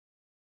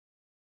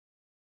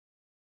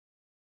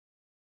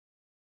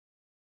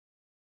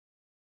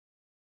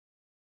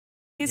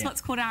Here's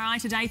what's caught our eye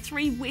today.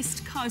 3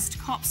 West Coast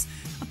cops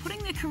are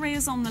putting their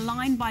careers on the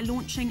line by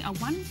launching a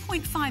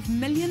 $1.5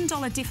 million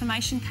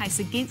defamation case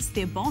against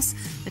their boss,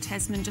 the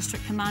Tasman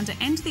District Commander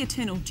and the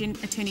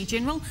Attorney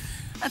General.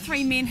 The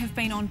 3 men have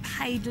been on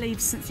paid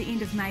leave since the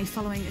end of May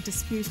following a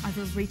dispute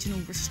over regional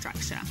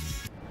restructure.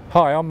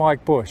 Hi, I'm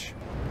Mike Bush.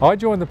 I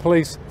joined the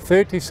police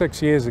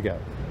 36 years ago.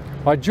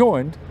 I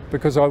joined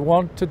because I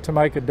wanted to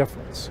make a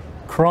difference.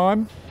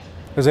 Crime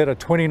is at a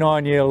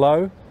 29-year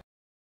low.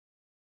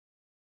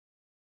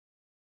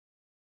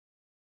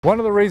 One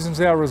of the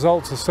reasons our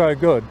results are so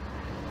good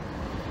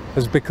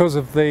is because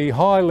of the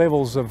high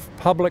levels of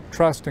public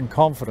trust and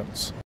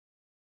confidence.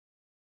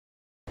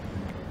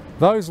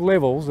 Those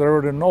levels are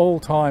at an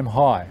all-time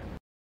high.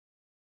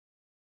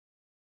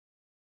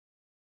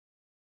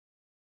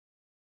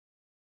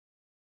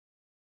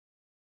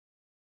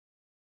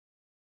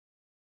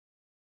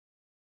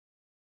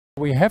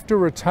 We have to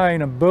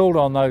retain and build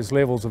on those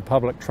levels of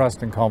public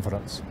trust and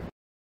confidence.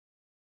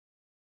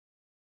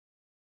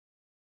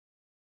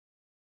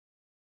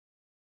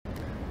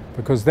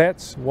 Because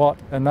that's what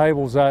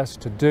enables us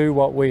to do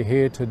what we're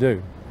here to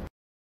do.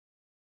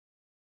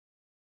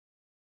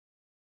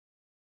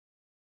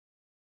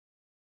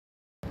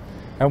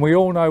 And we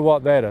all know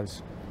what that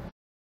is.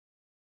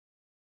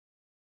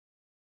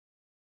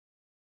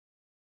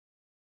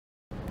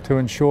 To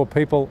ensure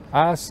people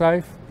are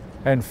safe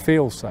and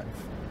feel safe.